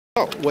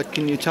Oh, what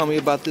can you tell me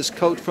about this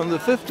coat from the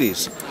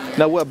 50s?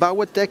 Now, about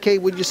what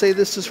decade would you say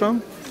this is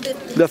from?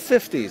 50s. The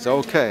 50s,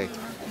 okay.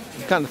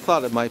 Kind of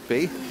thought it might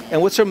be.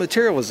 And what sort of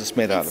material is this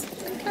made out of?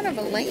 It's kind of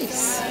a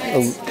lace.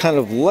 A kind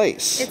of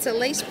lace. It's a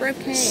lace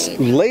brocade.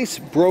 Lace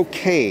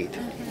brocade.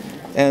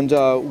 And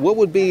what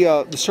would be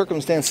the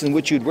circumstance in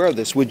which you'd wear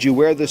this? Would you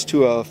wear this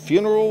to a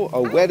funeral,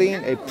 a wedding,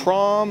 a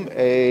prom,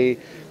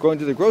 going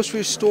to the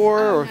grocery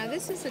store? Or? No,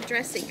 this is a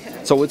dressy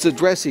coat. So it's a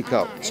dressy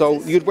coat. So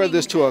you'd wear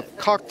this to a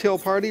cocktail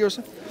party or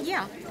something?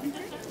 Yeah.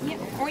 Yeah.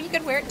 Or you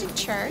could wear it to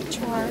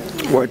church or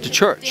Wear it to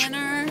church.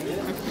 dinner.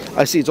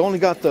 I see it's only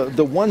got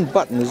the one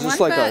button. Is this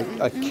One like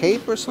button. a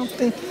cape or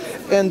something?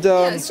 And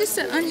Yeah, it's just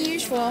an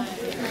unusual.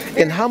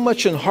 and how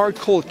much in hard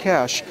cold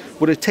cash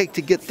would it take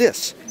to get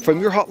this from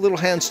your hot little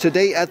hands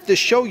today at this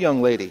show,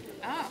 young lady?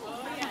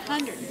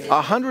 $100.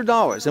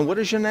 $100. And what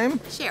is your name?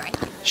 Sherry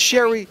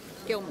Sherry.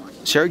 Gilmore.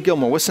 Sherry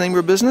Gilmore. What's the name of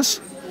your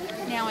business?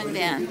 Now and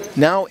then.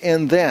 Now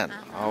and Then.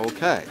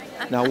 Okay.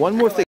 Now one more thing.